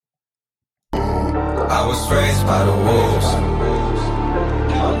I was raised by the wolves.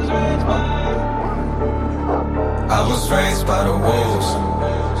 I was raised by the wolves.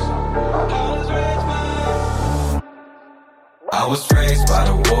 I was raised by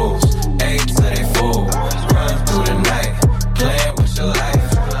the wolves. Ate till they fool. Run through the night. Playing with your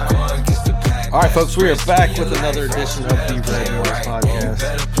life. Going against the pack. All right, folks, we are back with another edition of the Red and White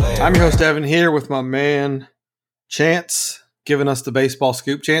Podcast. I'm your host, Evan, here with my man, Chance, giving us the baseball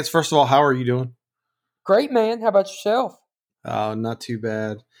scoop. Chance, first of all, how are you doing? Great, man. How about yourself? Not too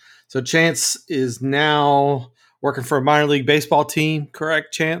bad. So Chance is now working for a minor league baseball team,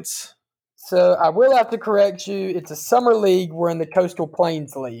 correct, Chance? So I will have to correct you. It's a summer league. We're in the Coastal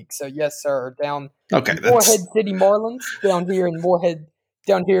Plains League. So yes, sir. Down in Morehead City Marlins, down here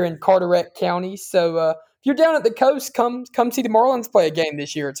in Carteret County. So if you're down at the coast, come see the Marlins play a game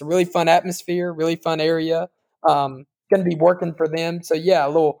this year. It's a really fun atmosphere, really fun area. Going to be working for them. So yeah, a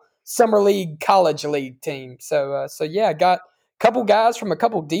little summer league, college league team. So yeah, got a couple guys from a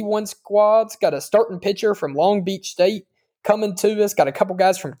couple D1 squads. Got a starting pitcher from Long Beach State coming to us. Got a couple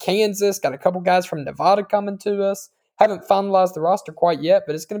guys from Kansas. Got a couple guys from Nevada coming to us. Haven't finalized the roster quite yet,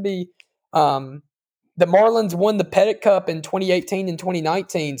 but it's going to be the Marlins won the Pettit Cup in 2018 and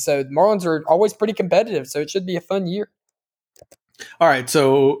 2019, so the Marlins are always pretty competitive, so it should be a fun year. All right,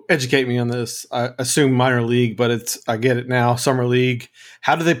 so educate me on this. I assume minor league, but I get it now, summer league.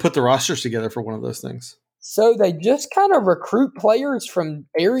 How do they put the rosters together for one of those things? So they just kind of recruit players from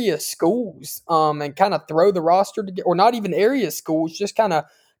area schools and kind of throw the roster together, or not even area schools, just kind of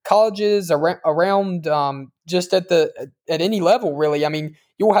colleges around just at any level, really. I mean,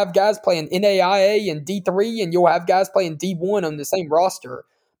 you'll have guys playing NAIA and D3, and you'll have guys playing D1 on the same roster.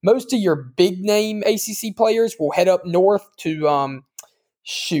 Most of your big name ACC players will head up north to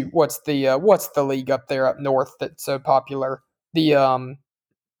what's the league up there up north that's so popular? The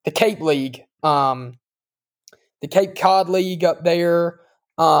Cape League. The Cape Cod League up there,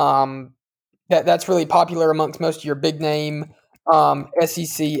 that's really popular amongst most of your big name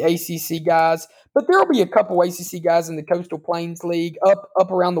SEC, ACC guys. But there will be a couple ACC guys in the Coastal Plains League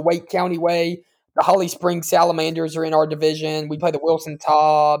up around the Wake County way. The Holly Springs Salamanders are in our division. We play the Wilson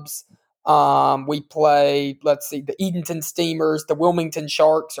Tobbs. We play, the Edenton Steamers. The Wilmington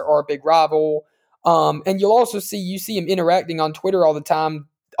Sharks are our big rival. And you'll also see them interacting on Twitter all the time.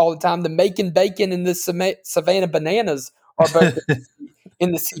 The Macon Bacon and the Savannah Bananas are both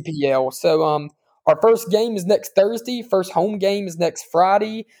in the CPL. So our first game is next Thursday. First home game is next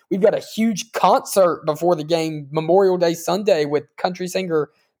Friday. We've got a huge concert before the game, Memorial Day Sunday, with country singer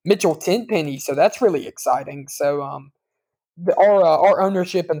Mitchell Tenpenny. So that's really exciting. So our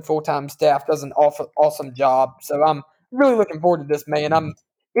ownership and full-time staff does an awesome job. So I'm really looking forward to this, man.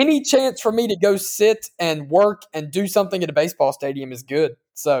 Any chance for me to go sit and work and do something at a baseball stadium is good.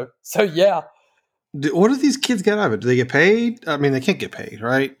 So yeah. What do these kids get out of it? Do they get paid? I mean, they can't get paid,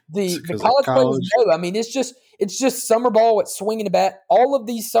 right? The college players know. I mean, it's just summer ball. It's swinging a bat. All of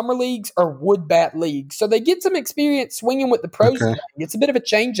these summer leagues are wood bat leagues, so they get some experience swinging with the pros. Okay. It's a bit of a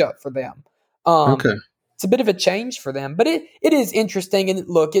change up for them. It's a bit of a change for them, but it is interesting. And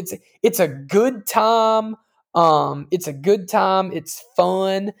look, it's a good time. It's a good time. It's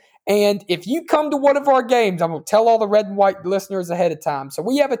fun. And if you come to one of our games, I'm going to tell all the red and white listeners ahead of time. So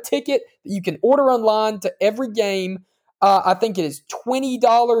we have a ticket that you can order online to every game. I think it is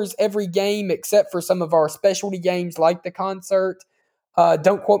 $20 every game, except for some of our specialty games like the concert.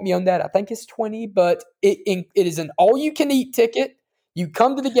 Don't quote me on that. I think it's 20, but it is an all-you-can-eat ticket. You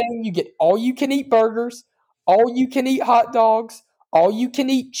come to the game, you get all-you-can-eat burgers, all-you-can-eat hot dogs,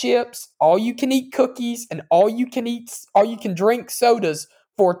 all-you-can-eat chips, all-you-can-eat cookies, and all-you-can drink sodas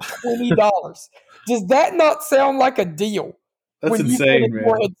for $20. Does that not sound like a deal? That's insane, man.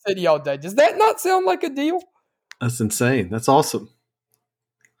 Morehead City all day. Does that not sound like a deal? That's insane. That's awesome.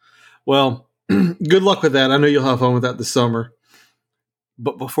 Well, good luck with that. I know you'll have fun with that this summer.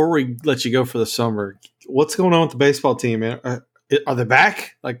 But before we let you go for the summer, what's going on with the baseball team, man? Are they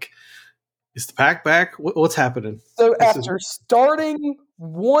back? Is the pack back? What's happening? So after starting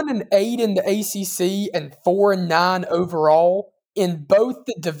 1-8 in the ACC and 4-9 overall in both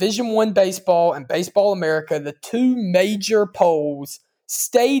the Division I baseball and Baseball America, the two major polls,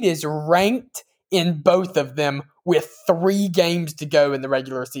 State is ranked in both of them with 3 games to go in the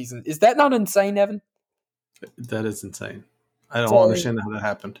regular season. Is that not insane, Evan? That is insane. I don't understand how that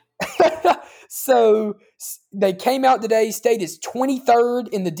happened. So they came out today. State is 23rd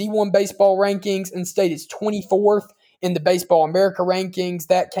in the D1 baseball rankings, and State is 24th in the Baseball America rankings.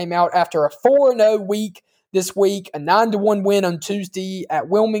 That came out after a 4-0 week this week, a 9-1 win on Tuesday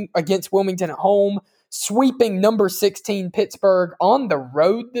against Wilmington at home, sweeping number 16 Pittsburgh on the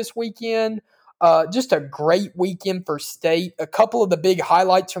road this weekend. Just a great weekend for State. A couple of the big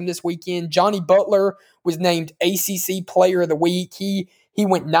highlights from this weekend. Johnny Butler was named ACC Player of the Week. He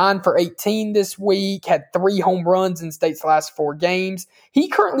went 9 for 18 this week, had 3 home runs in State's last 4 games. He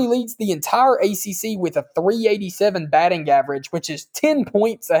currently leads the entire ACC with a .387 batting average, which is 10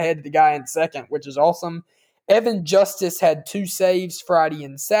 points ahead of the guy in second, which is awesome. Evan Justice had 2 saves Friday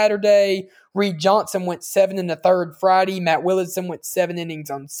and Saturday. Reed Johnson went 7 1/3 Friday. Matt Willardson went 7 innings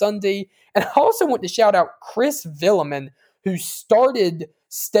on Sunday. And I also want to shout out Chris Villeman, who started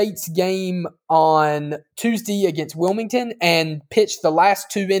State's game on Tuesday against Wilmington and pitched the last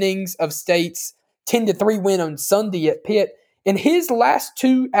 2 innings of State's 10-3 win on Sunday at Pitt. In his last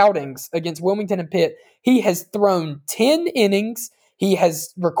 2 outings against Wilmington and Pitt, he has thrown 10 innings, he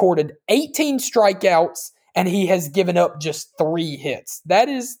has recorded 18 strikeouts, and he has given up just 3 hits. That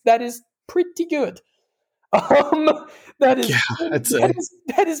is pretty good. That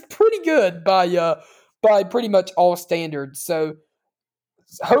is pretty good by pretty much all standards. So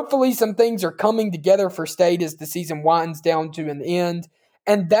hopefully some things are coming together for State as the season winds down to an end.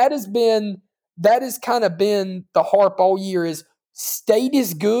 And that has kind of been the harp all year is State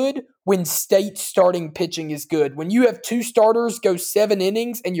is good when State's starting pitching is good. When you have 2 starters go 7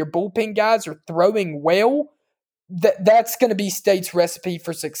 innings and your bullpen guys are throwing well, that's going to be State's recipe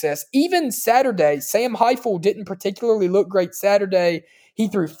for success. Even Saturday, Sam Heifel didn't particularly look great Saturday. He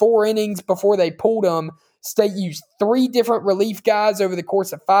threw 4 innings before they pulled him. State used 3 different relief guys over the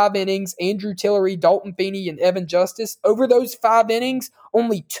course of 5 innings, Andrew Tillery, Dalton Feeney, and Evan Justice. Over those 5 innings,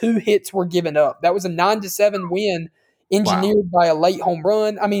 only 2 hits were given up. That was a 9-7 win engineered by a late home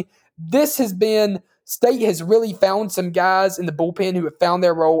run. I mean, State has really found some guys in the bullpen who have found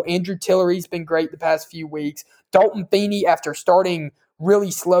their role. Andrew Tillery's been great the past few weeks. Dalton Feeney, after starting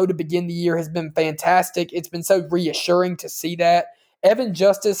really slow to begin the year, has been fantastic. It's been so reassuring to see that. Evan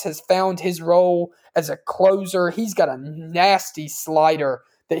Justice has found his role as a closer. He's got a nasty slider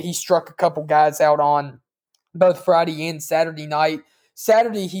that he struck a couple guys out on both Friday and Saturday night.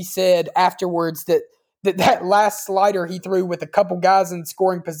 Saturday, he said afterwards that last slider he threw with a couple guys in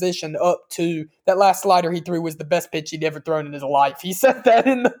scoring position that last slider he threw was the best pitch he'd ever thrown in his life. He said that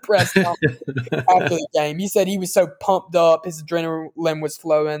in the press conference after the game. He said he was so pumped up, his adrenaline was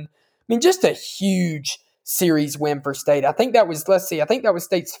flowing. I mean, just a huge series win for State. I think that was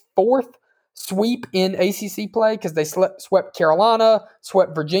State's 4th sweep in ACC play because they swept Carolina,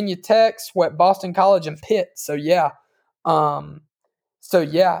 swept Virginia Tech, swept Boston College and Pitt. So yeah.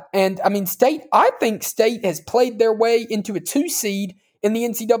 And I mean, I think State has played their way into a 2 seed in the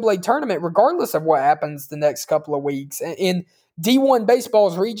NCAA tournament, regardless of what happens the next couple of weeks. In D1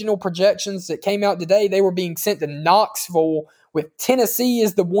 Baseball's regional projections that came out today, they were being sent to Knoxville with Tennessee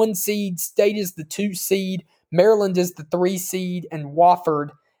as the 1 seed, State as the 2 seed, Maryland as the 3 seed, and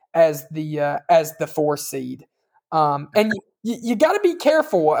Wofford as the 4 seed. And you got to be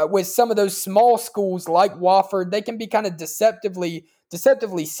careful with some of those small schools like Wofford. They can be kind of deceptively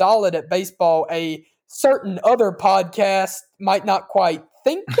solid at baseball. A certain other podcast might not quite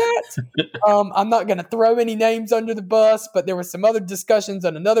think that. I'm not going to throw any names under the bus, but there were some other discussions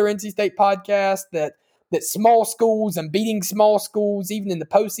on another NC State podcast that small schools and beating small schools, even in the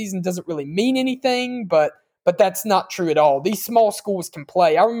postseason, doesn't really mean anything, but that's not true at all. These small schools can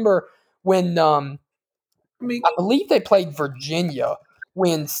play. I remember when I believe they played Virginia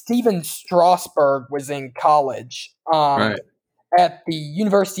when Steven Strasburg was in college at the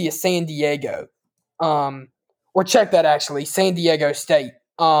University of San Diego. Or check that actually, San Diego State.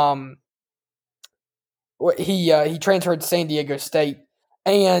 He transferred to San Diego State,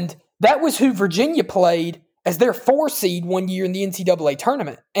 and that was who Virginia played as their 4 seed one year in the NCAA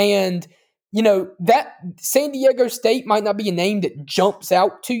tournament. And that San Diego State might not be a name that jumps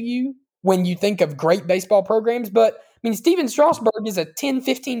out to you when you think of great baseball programs, but I mean, Steven Strasburg is a 10,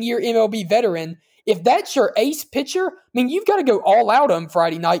 15-year MLB veteran. If that's your ace pitcher, I mean, you've got to go all out on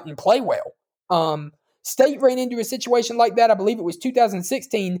Friday night and play well. State ran into a situation like that. I believe it was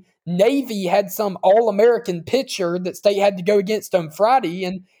 2016. Navy had some All-American pitcher that State had to go against on Friday,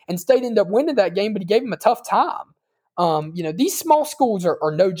 and State ended up winning that game, but he gave him a tough time. These small schools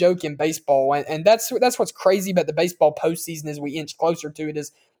are no joke in baseball, and that's what's crazy about the baseball postseason as we inch closer to it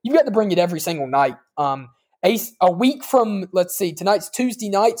is you've got to bring it every single night. A week from, tonight's Tuesday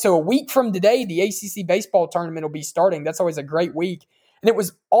night, so a week from today, the ACC baseball tournament will be starting. That's always a great week. And it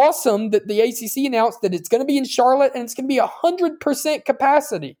was awesome that the ACC announced that it's going to be in Charlotte and it's going to be 100%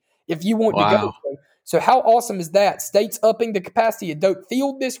 capacity if you want to go. So how awesome is that? State's upping the capacity of Doak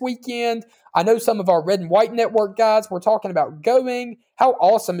Field this weekend. I know some of our Red and White Network guys were talking about going. How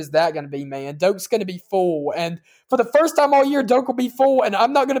awesome is that going to be, man? Doak's going to be full. And for the first time all year, Doak will be full, and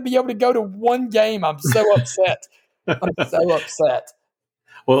I'm not going to be able to go to one game. I'm so upset. I'm so upset.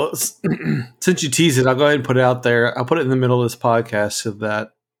 Well, since you tease it, I'll go ahead and put it out there. I'll put it in the middle of this podcast so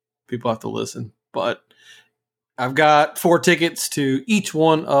that people have to listen. But I've got 4 tickets to each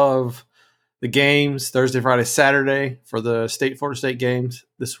one of the games, Thursday, Friday, Saturday, for the Florida State games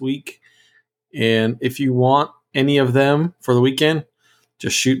this week. And if you want any of them for the weekend,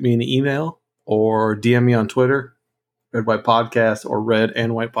 just shoot me an email or DM me on Twitter, Red White Podcast, or red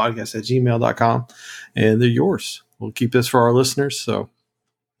and white podcast at gmail.com. And they're yours. We'll keep this for our listeners. So,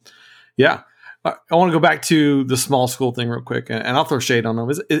 yeah. I want to go back to the small school thing real quick, and I'll throw shade on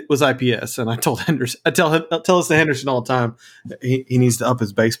them. It was IPS, and I tell us to Henderson all the time he needs to up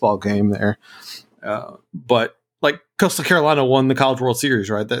his baseball game there. But like Coastal Carolina won the College World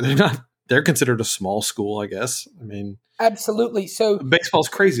Series, right? They're considered a small school, I guess. I mean, absolutely. So baseball's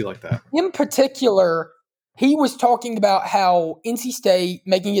crazy like that. In particular, he was talking about how NC State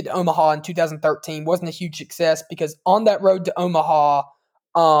making it to Omaha in 2013 wasn't a huge success because on that road to Omaha,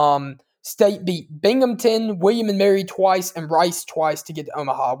 State beat Binghamton, William and Mary twice, and Rice twice to get to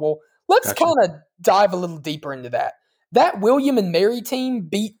Omaha. Well, let's kind of dive a little deeper into that. That William and Mary team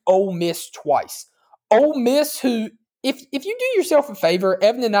beat Ole Miss twice. Ole Miss, who, if you do yourself a favor,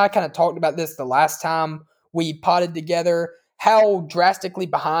 Evan and I kind of talked about this the last time we potted together, how drastically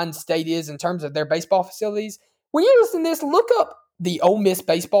behind State is in terms of their baseball facilities. When you listen to this, look up the Ole Miss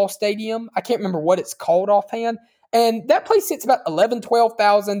baseball stadium. I can't remember what it's called offhand. And that place sits about 11,000,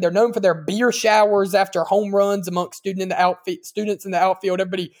 12,000. They're known for their beer showers after home runs amongst students in the outfield.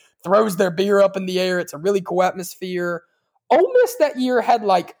 Everybody throws their beer up in the air. It's a really cool atmosphere. Ole Miss that year had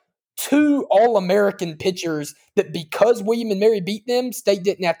like 2 All-American pitchers that because William and Mary beat them, State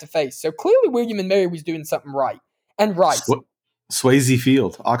didn't have to face. So clearly William and Mary was doing something right. And Rice. Swayze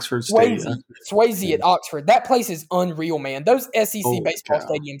Field, Oxford State. Swayze at Oxford. That place is unreal, man. Those SEC baseball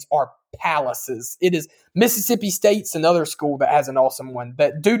stadiums are palaces. It is Mississippi State's another school that has an awesome one.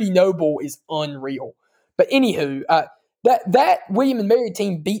 That Duty Noble is unreal. But anywho, that William and Mary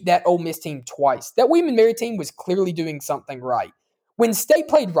team beat that Ole Miss team twice. That William and Mary team was clearly doing something right. When State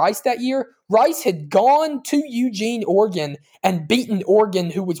played Rice that year, Rice had gone to Eugene, Oregon, and beaten Oregon,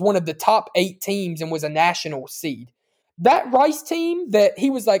 who was one of the top 8 teams and was a national seed. That Rice team that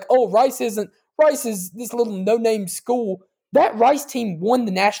he was like, oh, Rice is this little no-name school. That Rice team won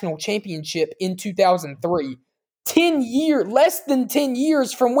the national championship in 2003. Less than 10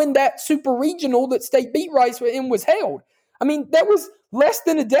 years from when that super regional that State beat Rice in was held. I mean, that was less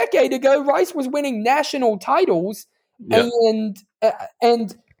than a decade ago. Rice was winning national titles. Yep.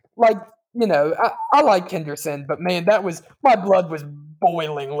 And like, you know, I like Henderson, but man, my blood was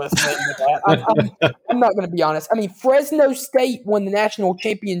boiling listening to that. I'm not going to be honest. I mean, Fresno State won the national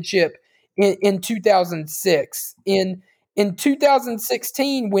championship in 2006. In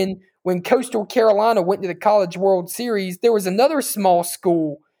 2016, when Coastal Carolina went to the College World Series, there was another small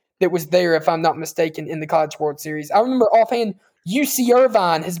school that was there, if I'm not mistaken, in the College World Series. I remember offhand, UC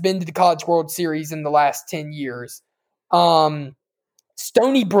Irvine has been to the College World Series in the last 10 years.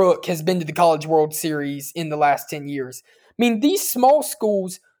 Stony Brook has been to the College World Series in the last 10 years. I mean, these small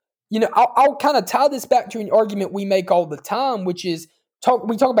schools, you know, I'll kind of tie this back to an argument we make all the time, which is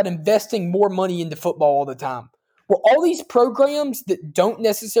we talk about investing more money into football all the time. Well, all these programs that don't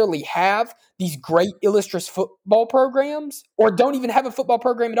necessarily have these great illustrious football programs or don't even have a football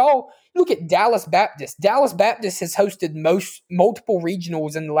program at all, you look at Dallas Baptist. Dallas Baptist has hosted multiple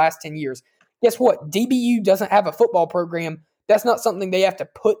regionals in the last 10 years. Guess what? DBU doesn't have a football program. That's not something they have to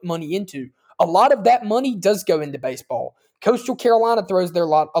put money into. A lot of that money does go into baseball. Coastal Carolina throws a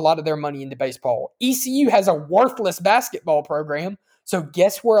lot of their money into baseball. ECU has a worthless basketball program, so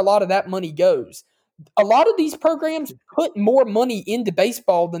guess where a lot of that money goes? A lot of these programs put more money into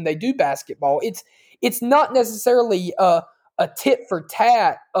baseball than they do basketball. It's not necessarily a tit for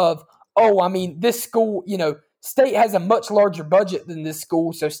tat of, oh, I mean, this school, you know, State has a much larger budget than this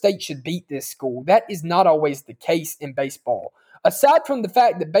school, so State should beat this school. That is not always the case in baseball. Aside from the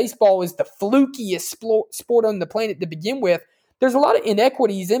fact that baseball is the flukiest sport on the planet to begin with, there's a lot of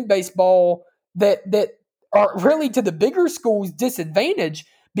inequities in baseball that are really to the bigger schools' disadvantage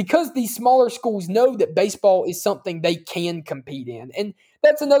because these smaller schools know that baseball is something they can compete in. And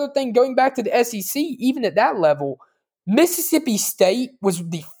that's another thing, going back to the SEC, even at that level, Mississippi State was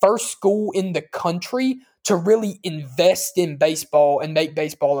the first school in the country to really invest in baseball and make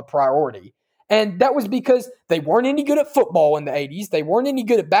baseball a priority. And that was because they weren't any good at football in the 80s. They weren't any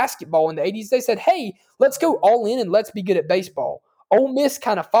good at basketball in the 80s. They said, hey, let's go all in and let's be good at baseball. Ole Miss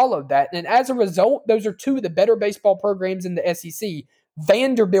kind of followed that. And as a result, those are two of the better baseball programs in the SEC.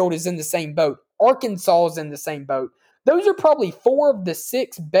 Vanderbilt is in the same boat. Arkansas is in the same boat. Those are probably 4 of the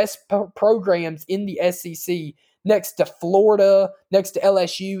 6 best programs in the SEC, next to Florida, next to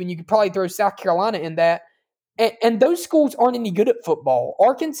LSU, and you could probably throw South Carolina in that. And those schools aren't any good at football.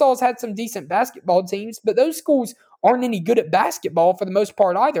 Arkansas has had some decent basketball teams, but those schools aren't any good at basketball for the most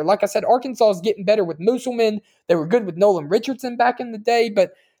part either. Like I said, Arkansas is getting better with Musselman. They were good with Nolan Richardson back in the day.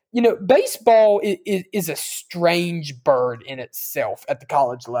 But, baseball is a strange bird in itself at the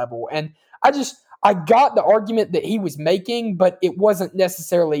college level. And I got the argument that he was making, but it wasn't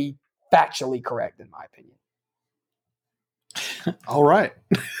necessarily factually correct in my opinion. All right.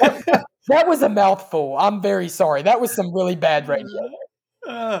 That was a mouthful. I'm very sorry. That was some really bad radio.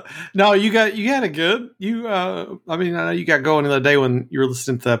 No, you got it good. I know you got going the other day when you were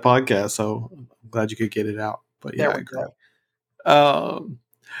listening to that podcast, so I'm glad you could get it out. But yeah, I agree.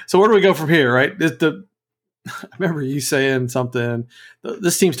 So where do we go from here? Right? I remember you saying something.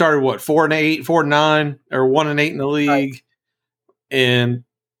 This team started 4-8, 4-9, or 1-8 in the league, right. And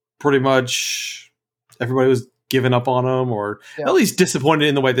pretty much everybody was giving up on them, or at least disappointed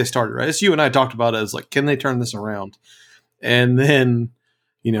in the way they started. Right? As you and I talked about, it as like, can they turn this around? And then,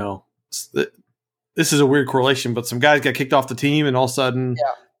 this is a weird correlation, but some guys got kicked off the team, and all of a sudden,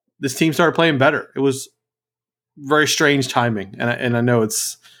 this team started playing better. It was very strange timing, and I know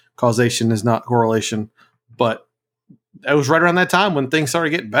it's causation is not correlation, but it was right around that time when things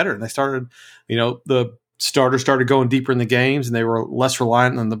started getting better, and they started, the starters started going deeper in the games, and they were less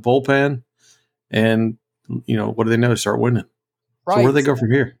reliant on the bullpen, and what do they know? They start winning. Right. So where do they go from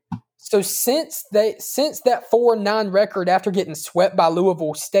here? So since that 4-9 record after getting swept by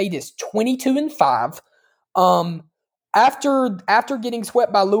Louisville, State is 22-5. After getting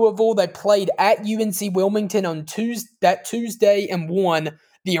swept by Louisville, they played at UNC Wilmington on Tuesday and won.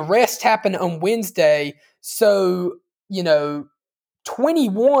 The arrest happened on Wednesday, so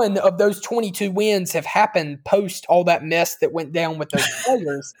 21 of those 22 wins have happened post all that mess that went down with those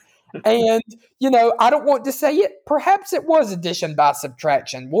players. And, I don't want to say it. Perhaps it was addition by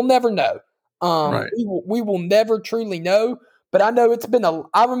subtraction. We'll never know. Right. We will never truly know. But I know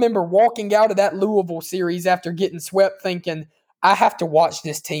I remember walking out of that Louisville series after getting swept thinking, I have to watch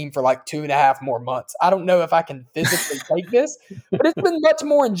this team for like 2.5 more months. I don't know if I can physically take this, but it's been much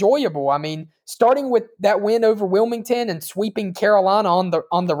more enjoyable. I mean, starting with that win over Wilmington and sweeping Carolina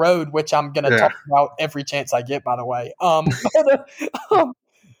on the road, which I'm going to talk about every chance I get, by the way.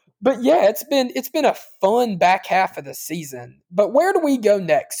 But yeah, it's been a fun back half of the season. But where do we go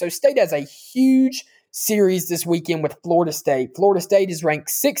next? So State has a huge series this weekend with Florida State. Florida State is ranked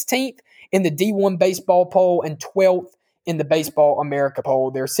 16th in the D1 baseball poll and 12th in the Baseball America poll.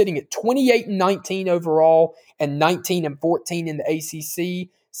 They're sitting at 28-19 overall and 19-14 in the ACC.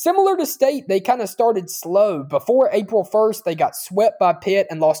 Similar to State, they kind of started slow. Before April 1st, they got swept by Pitt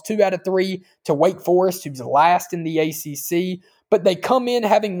and lost 2 out of 3 to Wake Forest, who's last in the ACC. But they come in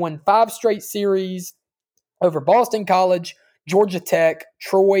having won 5 straight series over Boston College, Georgia Tech,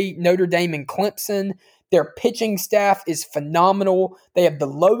 Troy, Notre Dame, and Clemson. Their pitching staff is phenomenal. They have the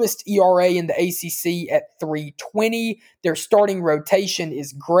lowest ERA in the ACC at 3.20. Their starting rotation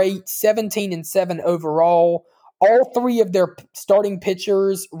is great, 17-7 overall. All 3 of their starting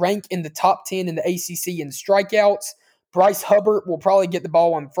pitchers rank in the top 10 in the ACC in strikeouts. Bryce Hubbard will probably get the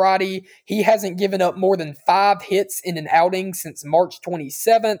ball on Friday. He hasn't given up more than 5 hits in an outing since March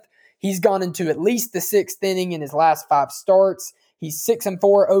 27th. He's gone into at least the 6th inning in his last 5 starts. He's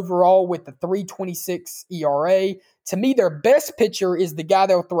 6-4 overall with the 3.26 ERA. To me, their best pitcher is the guy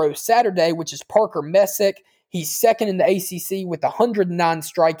they'll throw Saturday, which is Parker Messick. He's 2nd in the ACC with 109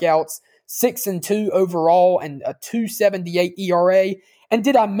 strikeouts, 6-2 overall, and a 2.78 ERA. And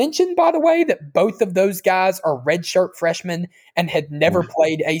did I mention, by the way, that both of those guys are redshirt freshmen and had never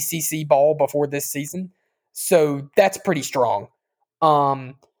played ACC ball before this season? So that's pretty strong.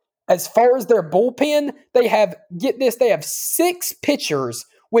 As far as their bullpen, they have 6 pitchers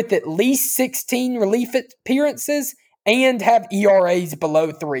with at least 16 relief appearances and have ERAs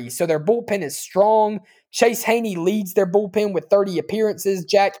below 3. So their bullpen is strong. Chase Haney leads their bullpen with 30 appearances.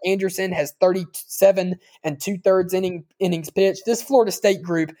 Jack Anderson has 37 2/3 innings pitched. This Florida State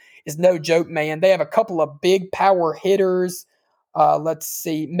group is no joke, man. They have a couple of big power hitters. Let's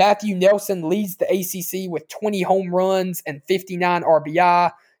see. Matthew Nelson leads the ACC with 20 home runs and 59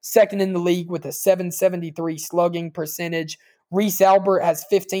 RBI. 2nd in the league with a 773 slugging percentage. Reese Albert has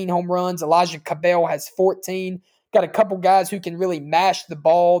 15 home runs. Elijah Cabell has 14. got a couple guys who can really mash the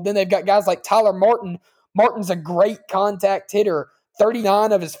ball. Then they've got guys like Tyler Martin. Martin's a great contact hitter.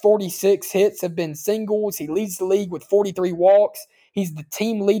 39 of his 46 hits have been singles. He leads the league with 43 walks. He's the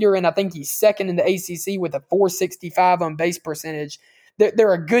team leader, and I think he's second in the ACC with a 465 on base percentage.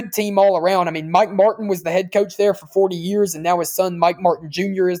 They're a good team all around. I mean, Mike Martin was the head coach there for 40 years, and now his son Mike Martin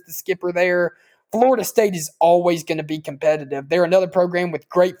Jr. is the skipper there. Florida State is always going to be competitive. They're another program with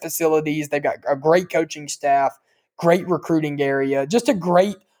great facilities. They've got a great coaching staff, great recruiting area, just a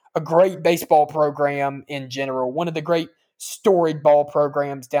great baseball program in general. One of the great storied ball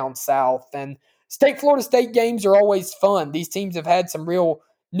programs down south. And Florida State games are always fun. These teams have had some real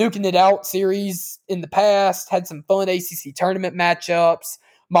nuking it out series in the past, had some fun ACC tournament matchups.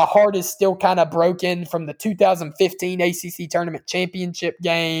 My heart is still kind of broken from the 2015 ACC tournament championship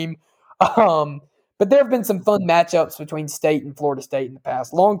game. But there have been some fun matchups between State and Florida State in the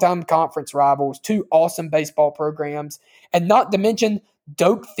past. Longtime conference rivals, two awesome baseball programs, and not to mention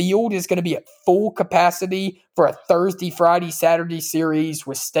Doak Field is going to be at full capacity for a Thursday, Friday, Saturday series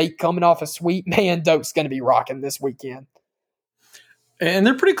with State coming off a sweep. Man, Doak's going to be rocking this weekend. And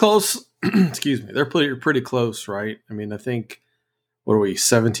they're pretty close. Excuse me. They're pretty close, right? I mean, I think, what are we,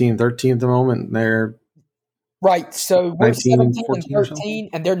 17, 13 at the moment? They're right. So we're 17 and 13, 13,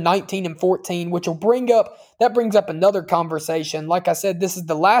 and they're 19 and 14, which will brings up another conversation. Like I said, this is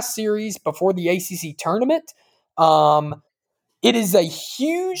the last series before the ACC tournament. It is a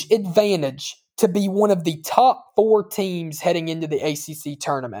huge advantage to be one of the top 4 teams heading into the ACC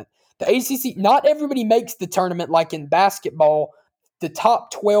tournament. The ACC, not everybody makes the tournament like in basketball. The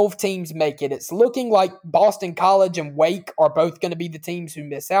top 12 teams make it. It's looking like Boston College and Wake are both going to be the teams who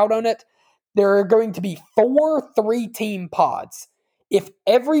miss out on it. There are going to be 4 3-team pods. If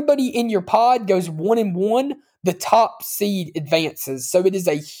everybody in your pod goes 1-1, the top seed advances. So it is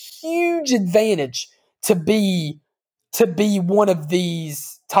a huge advantage to be one of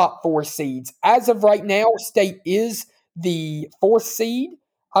these top 4 seeds. As of right now, State is the 4th seed,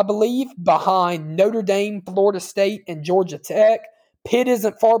 I believe, behind Notre Dame, Florida State, and Georgia Tech. Pitt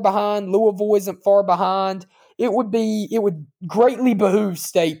isn't far behind. Louisville isn't far behind. It would greatly behoove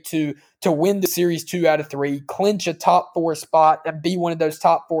State to win the series 2 out of 3, clinch a top 4 spot, and be one of those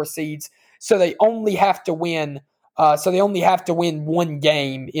top 4 seeds. So they only have to win. One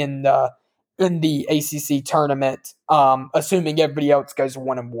game in the ACC tournament, assuming everybody else goes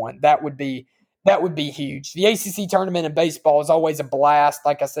 1-1. That would be huge. The ACC tournament in baseball is always a blast.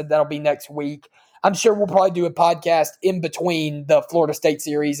 Like I said, that'll be next week. I'm sure we'll probably do a podcast in between the Florida State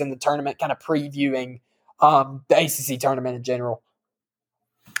series and the tournament, kind of previewing the ACC tournament in general.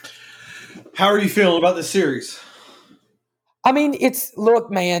 How are you feeling about the series? I mean, it's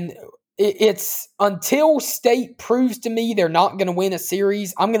until State proves to me they're not going to win a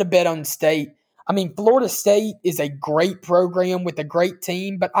series, I'm going to bet on State. I mean, Florida State is a great program with a great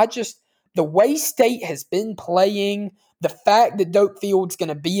team, but the way State has been playing, the fact that Doak Field's going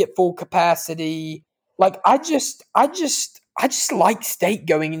to be at full capacity, I just like State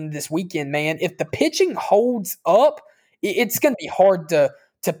going into this weekend, man. If the pitching holds up, it's going to be hard to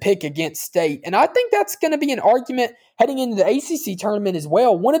pick against State. And I think that's going to be an argument heading into the ACC tournament as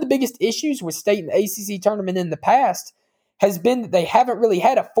well. One of the biggest issues with State in the ACC tournament in the past has been that they haven't really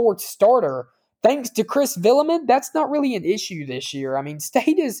had a 4th starter. Thanks to Chris Villeman, that's not really an issue this year. I mean,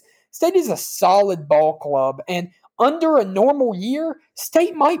 State is a solid ball club, and under a normal year,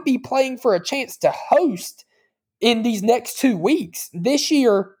 State might be playing for a chance to host in these next 2 weeks. This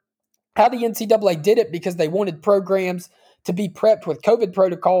year, how the NCAA did it, because they wanted programs to be prepped with COVID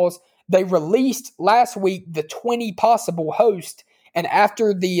protocols, they released last week the 20 possible hosts, and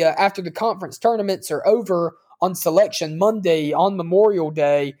after the conference tournaments are over on Selection Monday, on Memorial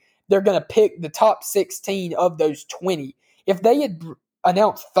Day, they're going to pick the top 16 of those 20. If they had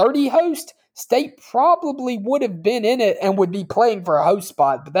announced 30 hosts, State probably would have been in it and would be playing for a host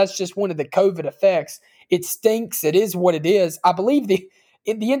spot, but that's just one of the COVID effects. It stinks. It is what it is. I believe the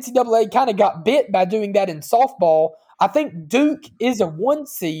NCAA kind of got bit by doing that in softball. I think Duke is a 1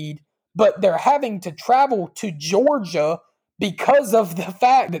 seed, but they're having to travel to Georgia because of the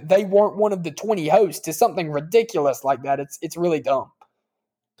fact that they weren't one of the 20 hosts. To something ridiculous like that. It's really dumb.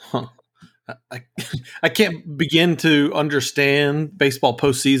 Huh. I can't begin to understand baseball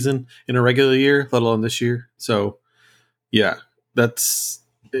postseason in a regular year, let alone this year. So, yeah, it's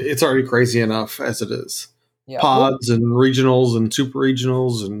already crazy enough as it is. Yeah, pods and regionals and super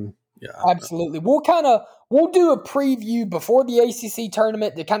regionals and yeah, absolutely. We'll do a preview before the ACC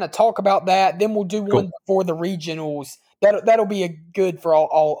tournament to kind of talk about that. Then we'll do one for the regionals that'll be a good for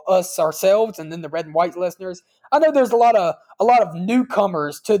all us ourselves, and then the red and white listeners. I know there's a lot of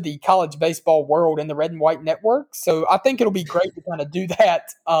newcomers to the college baseball world in the red and white network, so I think it'll be great to kind of do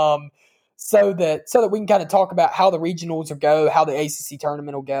that, so that we can kind of talk about how the regionals will go, how the ACC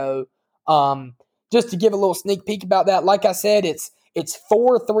tournament will go. Just to give a little sneak peek about that, like I said, it's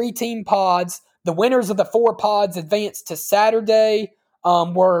 4 3-team pods. The winners of the 4 pods advance to Saturday,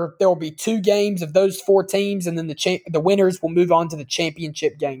 where there will be 2 games of those 4 teams, and then the winners will move on to the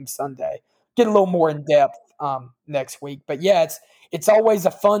championship game Sunday. Get a little more in depth next week, but yeah, it's always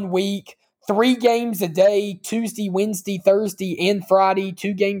a fun week. 3 games a day: Tuesday, Wednesday, Thursday, and Friday.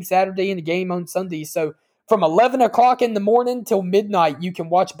 2 games Saturday and a game on Sunday. So from 11 o'clock in the morning till midnight, you can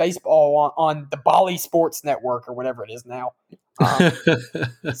watch baseball on the Bali Sports Network or whatever it is now.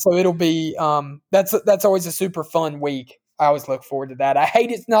 So it'll be that's always a super fun week. I always look forward to that. I hate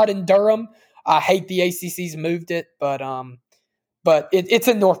it's not in Durham. I hate the ACC's moved it, but it's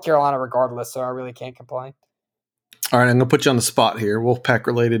in North Carolina regardless, so I really can't complain. All right, I'm going to put you on the spot here.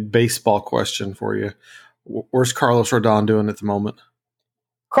 Wolfpack-related baseball question for you. Where's Carlos Rodon doing at the moment?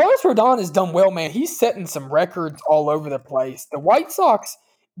 Carlos Rodon has done well, man. He's setting some records all over the place. The White Sox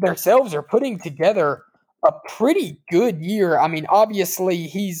themselves are putting together a pretty good year. I mean, obviously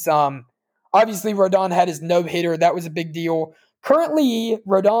Rodon had his no-hitter. That was a big deal. Currently,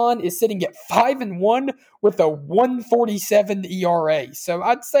 Rodon is sitting at 5-1 with a 1.47 ERA. So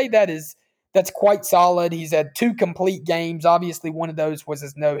I'd say that's quite solid. He's had 2 complete games. Obviously, one of those was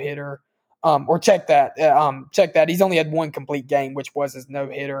his no-hitter. Check that. He's only had 1 complete game, which was his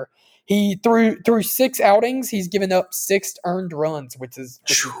no-hitter. He through 6 outings, he's given up 6 earned runs, which is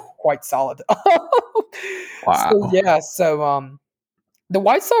quite solid. Wow. So the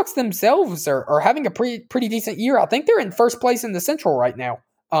White Sox themselves are having a pretty decent year. I think they're in first place in the Central right now.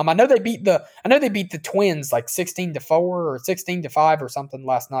 I know they beat the Twins like 16-4 or 16-5 or something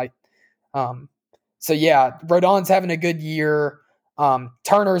last night. So yeah, Rodon's having a good year.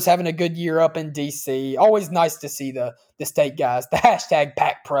 Turner's having a good year up in DC. Always nice to see the state guys, the hashtag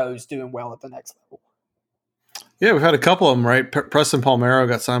Pack Pros, doing well at the next level. Yeah, we've had a couple of them, right? Preston Palmeiro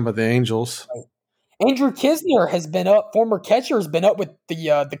got signed by the Angels. Right. Andrew Kisner has been up. Former catcher has been up with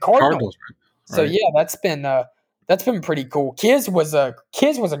the Cardinals. Right. So yeah, that's been pretty cool. Kiz was a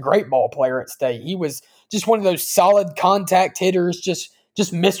great ball player at state. He was just one of those solid contact hitters, just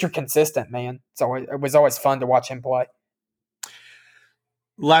Mr. Consistent, man. So it was always fun to watch him play.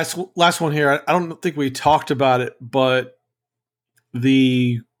 Last one here. I don't think we talked about it, but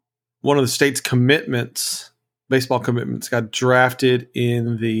one of the state's baseball commitments, got drafted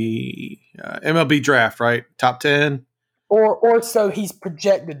in the MLB draft, right? Top 10? Or so he's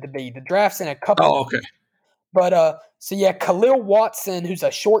projected to be. The draft's in a couple. Oh, okay. But so yeah, Khalil Watson, who's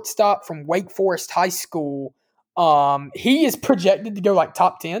a shortstop from Wake Forest High School, he is projected to go like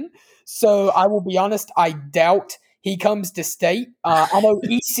top 10. So I will be honest, I doubt he comes to state. I know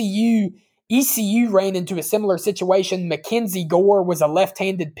ECU ran into a similar situation. Mackenzie Gore was a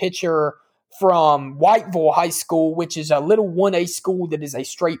left-handed pitcher from Whiteville High School, which is a little 1A school that is a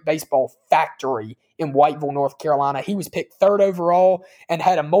straight baseball factory in Whiteville, North Carolina. He was picked 3rd overall and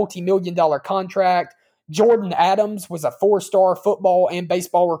had a multi-million-dollar contract. Jordan Adams was a 4-star football and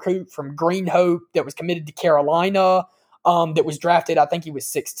baseball recruit from Green Hope that was committed to Carolina, that was drafted, I think he was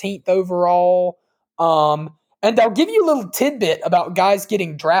 16th overall. And I'll give you a little tidbit about guys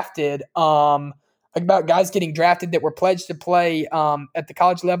getting drafted, that were pledged to play at the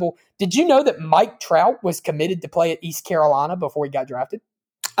college level. Did you know that Mike Trout was committed to play at East Carolina before he got drafted?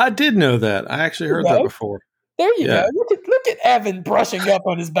 I did know that. I actually heard that before. There you go. Look at Evan brushing up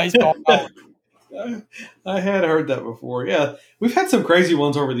on his baseball knowledge. I had heard that before. Yeah, we've had some crazy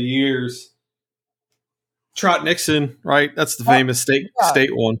ones over the years. Trot Nixon, right? That's the famous state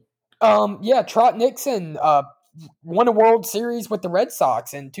one. Trot Nixon won a World Series with the Red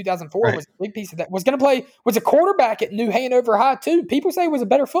Sox in 2004. Right. Was a big piece of that. Was a quarterback at New Hanover High too. People say he was a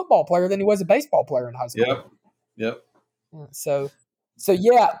better football player than he was a baseball player in high school. Yep. So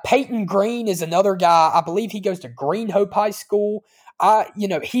yeah, Peyton Green is another guy. I believe he goes to Green Hope High School.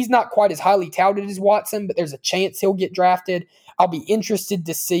 He's not quite as highly touted as Watson, but there's a chance he'll get drafted. I'll be interested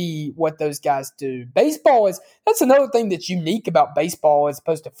to see what those guys do. That's another thing that's unique about baseball as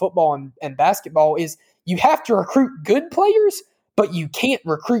opposed to football and basketball is you have to recruit good players, but you can't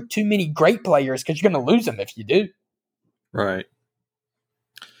recruit too many great players because you're going to lose them if you do. Right.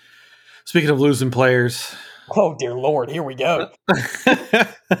 Speaking of losing players. Oh, dear Lord, here we go.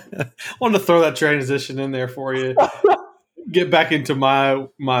 Wanted to throw that transition in there for you. Get back into my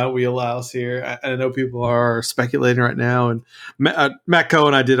wheelhouse here. I know people are speculating right now, and Matt Coe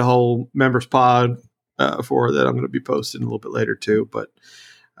and I did a whole members pod for that I'm going to be posting a little bit later too. But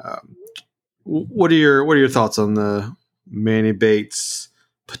what are your thoughts on the Manny Bates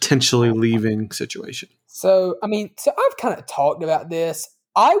potentially leaving situation? So I've kind of talked about this.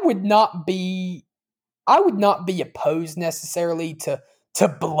 I would not be opposed necessarily to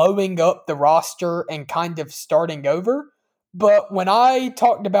blowing up the roster and kind of starting over. But when I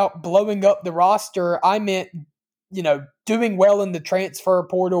talked about blowing up the roster, I meant, doing well in the transfer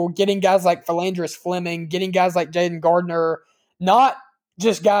portal, getting guys like Philandris Fleming, getting guys like Jaden Gardner, not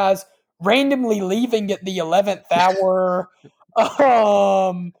just guys randomly leaving at the 11th hour.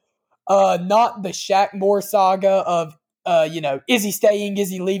 Not the Shaq Moore saga of, is he staying? Is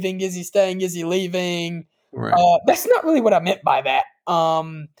he leaving? Is he staying? Is he leaving? Right. That's not really what I meant by that.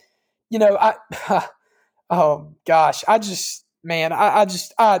 Oh gosh, I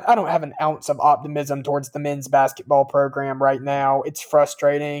don't have an ounce of optimism towards the men's basketball program right now. It's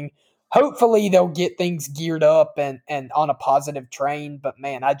frustrating. Hopefully they'll get things geared up and on a positive train, but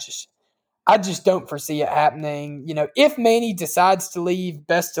man, I just don't foresee it happening. If Manny decides to leave,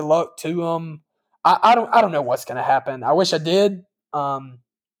 best of luck to him. I don't know what's going to happen. I wish I did.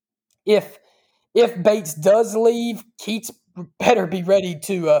 If Bates does leave, Keats better be ready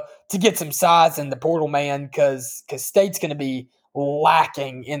to get some size in the portal, man, because State's going to be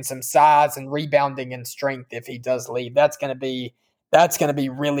lacking in some size and rebounding and strength if he does leave. That's going to be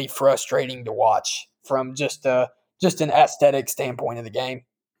really frustrating to watch from just an aesthetic standpoint of the game.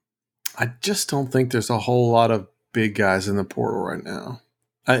 I just don't think there's a whole lot of big guys in the portal right now.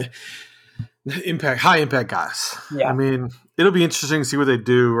 High impact guys. Yeah. I mean, it'll be interesting to see what they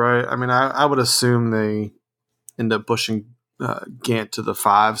do, right? I mean, I would assume they end up pushing Gant to the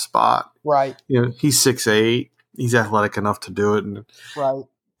 5 spot. Right. He's 6'8". He's athletic enough to do it, and right.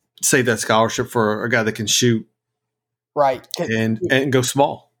 Save that scholarship for a guy that can shoot. Right. And go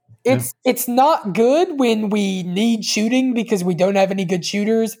small. It's not good when we need shooting because we don't have any good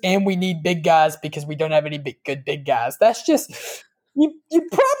shooters, and we need big guys because we don't have any good big guys. That's just you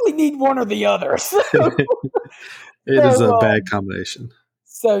probably need one or the other. It is a bad combination.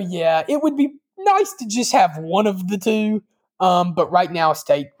 So yeah, it would be nice to just have one of the two. But right now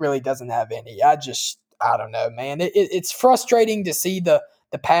State really doesn't have any. I don't know, man. It's frustrating to see the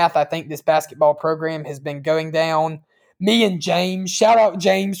path I think this basketball program has been going down. Me and James, shout out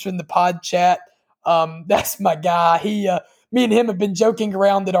James from the pod chat. That's my guy. Me and him have been joking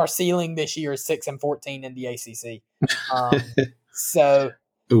around that our ceiling this year is 6-14 in the ACC. So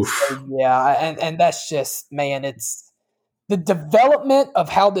yeah, and that's just, man, it's the development of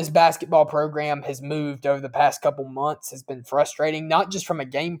how this basketball program has moved over the past couple months has been frustrating, not just from a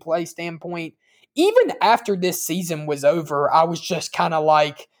gameplay standpoint. Even after this season was over, I was just kind of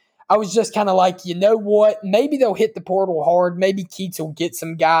like, you know what? Maybe they'll hit the portal hard. Maybe Keats will get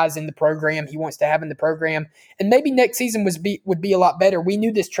some guys in the program he wants to have in the program. And maybe next season would be a lot better. We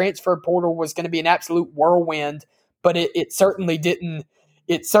knew this transfer portal was going to be an absolute whirlwind, but it certainly didn't.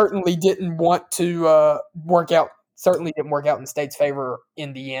 It certainly didn't want to work out. Certainly didn't work out in State's favor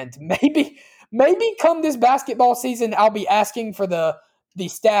in the end. Maybe come this basketball season, I'll be asking for the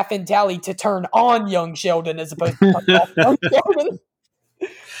staff in Tally to turn on young Sheldon as opposed to turn off young Sheldon.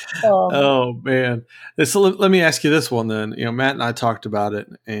 Oh man! So let me ask you this one then. Matt and I talked about it,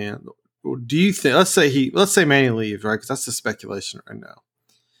 and do you think? Let's say Manny leaves, right? Because that's the speculation right now.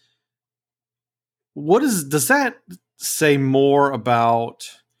 Does that say more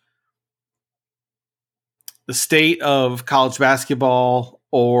about the state of college basketball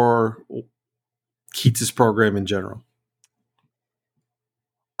or Keats' program in general?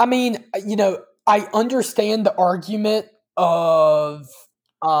 I mean, I understand the argument of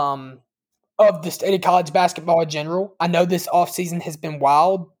the state of college basketball in general. I know this offseason has been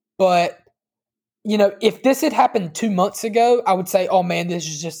wild, but if this had happened 2 months ago, I would say, oh man, this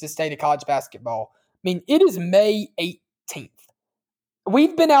is just the state of college basketball. I mean, it is May 18th.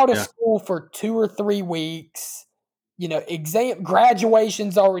 We've been out of school for 2 or 3 weeks.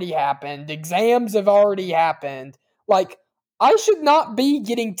 Graduation's already happened. Exams have already happened. Like, I should not be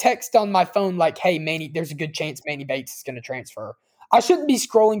getting text on my phone like, hey, Manny, there's a good chance Manny Bates is going to transfer. I shouldn't be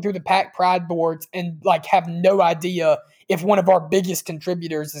scrolling through the Pack Pride boards and have no idea if one of our biggest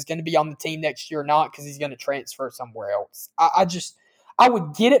contributors is going to be on the team next year or not because he's going to transfer somewhere else. I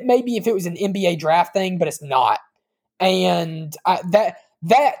would get it maybe if it was an NBA draft thing, but it's not. And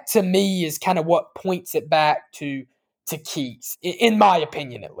that to me is kind of what points it back to Keats, in my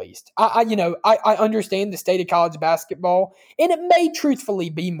opinion, at least. I understand the state of college basketball, and it may truthfully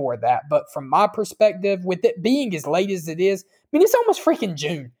be more of that. But from my perspective, with it being as late as it is, I mean, it's almost freaking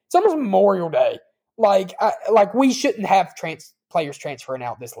June. It's almost Memorial Day. We shouldn't have players transferring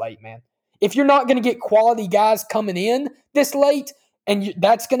out this late, man. if you're not going to get quality guys coming in this late, and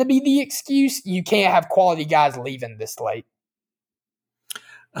that's going to be the excuse, you can't have quality guys leaving this late.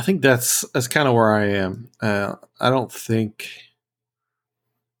 I think that's kind of where I am. I don't think.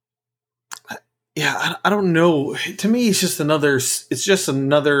 Yeah, I don't know. To me, it's just another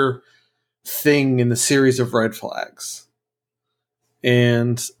thing in the series of red flags,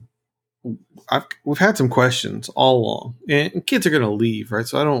 and we've had some questions all along, and kids are going to leave, right?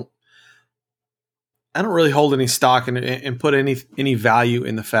 So I don't really hold any stock and put any value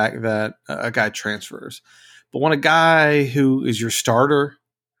in the fact that a guy transfers. But when a guy who is your starter,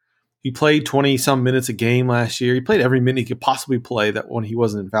 he played 20 some minutes a game last year. He played every minute he could possibly play that when he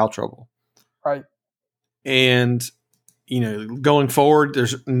wasn't in foul trouble. Right. And, going forward,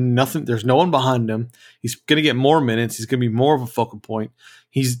 there's no one behind him. He's going to get more minutes. He's going to be more of a focal point.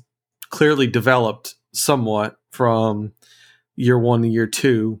 He's clearly developed somewhat from year 1 to year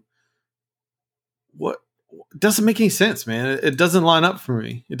 2. What doesn't make any sense, man. It doesn't line up for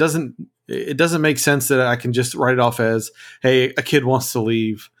me. It doesn't make sense that I can just write it off as, hey, a kid wants to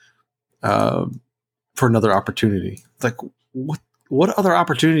leave for another opportunity. It's like, what other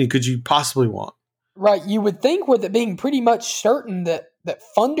opportunity could you possibly want? Right. You would think with it being pretty much certain that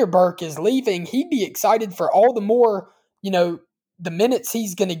Funderburk is leaving, he'd be excited for all the more, the minutes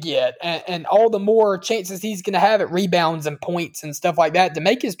he's going to get and all the more chances he's going to have at rebounds and points and stuff like that to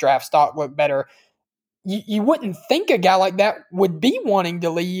make his draft stock look better. You wouldn't think a guy like that would be wanting to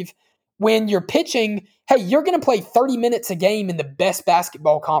leave when you're pitching, hey, you're going to play 30 minutes a game in the best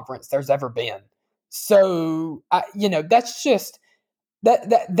basketball conference there's ever been. So, that's just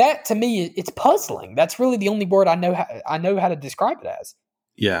that to me, it's puzzling. That's really the only word I know how to describe it as.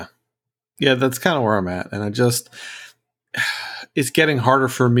 Yeah. Yeah, that's kind of where I'm at. And it's getting harder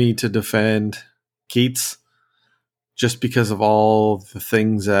for me to defend Keats just because of all the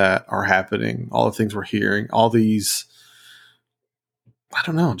things that are happening, all the things we're hearing, all these, I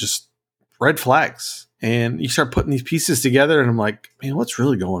don't know, just red flags. And you start putting these pieces together and I'm like, man, what's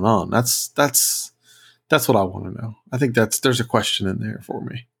really going on? That's what I want to know. I think there's a question in there for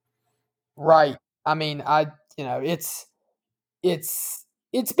me. Right. I mean, it's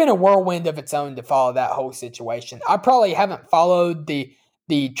been a whirlwind of its own to follow that whole situation. I probably haven't followed the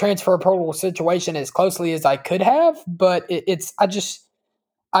transfer portal situation as closely as I could have, but it's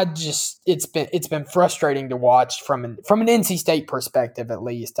been frustrating to watch from an NC State perspective, at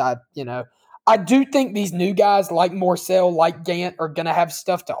least. I do think these new guys like Morcell, like Gant are going to have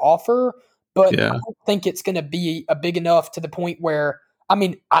stuff to offer, but Yeah. I don't think it's going to be a big enough to the point where, I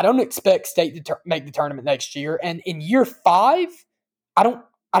don't expect State to make the tournament next year. And in year 5, I don't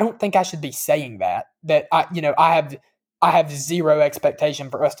think I should be saying that I have zero expectation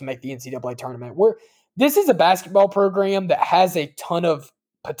for us to make the NCAA tournament. This is a basketball program that has a ton of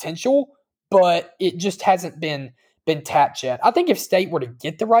potential, but it just hasn't been tapped yet. I think if State were to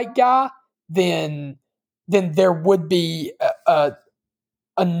get the right guy, then there would be a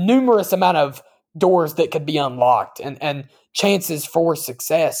numerous amount of doors that could be unlocked and chances for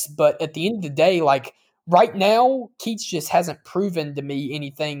success. But at the end of the day, like right now, Keats just hasn't proven to me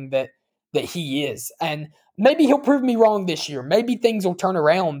anything that he is. And maybe he'll prove me wrong this year. Maybe things will turn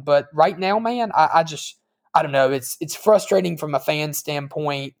around. But right now, man, I don't know. It's frustrating from a fan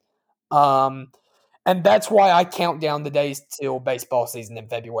standpoint. And that's why I count down the days till baseball season in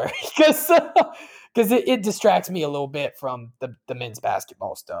February because it distracts me a little bit from the men's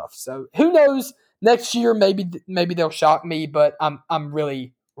basketball stuff. So who knows? Next year, maybe they'll shock me, but I'm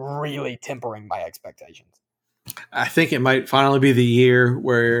really, really tempering my expectations. I think it might finally be the year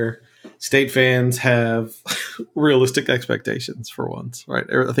where State fans have realistic expectations for once, right?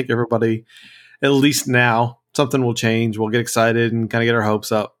 I think everybody, at least now, something will change. We'll get excited and kind of get our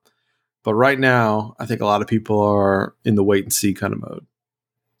hopes up. But right now, I think a lot of people are in the wait and see kind of mode.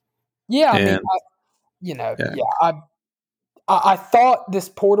 Yeah, I thought this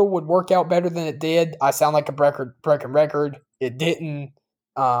portal would work out better than it did. I sound like a broken record. It didn't.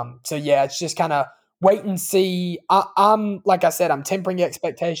 So yeah, it's just kind of wait and see. I'm like I said, I'm tempering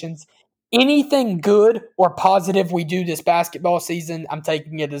expectations. Anything good or positive we do this basketball season, I'm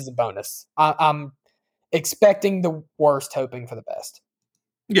taking it as a bonus. I'm expecting the worst, hoping for the best.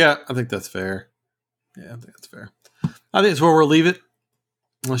 Yeah, I think that's fair. I think it's where we'll leave it.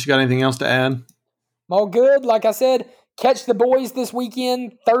 Unless you got anything else to add. I'm all good. Like I said, catch the boys this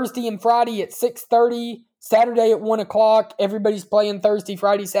weekend, Thursday and Friday at 6:30, Saturday at 1 o'clock. Everybody's playing Thursday,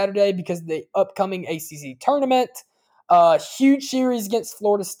 Friday, Saturday because of the upcoming ACC tournament. Huge series against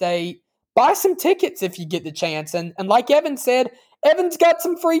Florida State. Buy some tickets if you get the chance. And like Evan said, Evan's got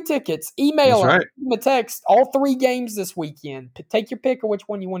some free tickets. Email him, right. Give him a text. All 3 games this weekend. Take your pick of which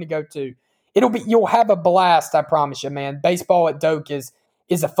one you want to go to. you'll have a blast. I promise you, man. Baseball at Doak is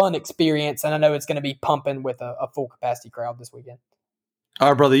a fun experience, and I know it's going to be pumping with a full capacity crowd this weekend. All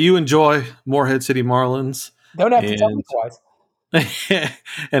right, brother. You enjoy Morehead City Marlins. Don't have to tell me twice.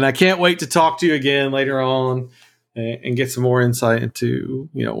 And I can't wait to talk to you again later on and get some more insight into,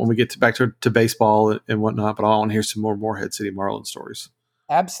 when we get back to baseball and whatnot. But I want to hear some more Morehead City Marlins stories.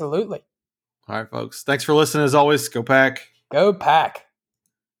 Absolutely. All right, folks. Thanks for listening. As always, go Pack. Go Pack.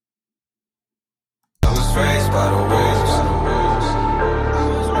 I was raised by the wolves.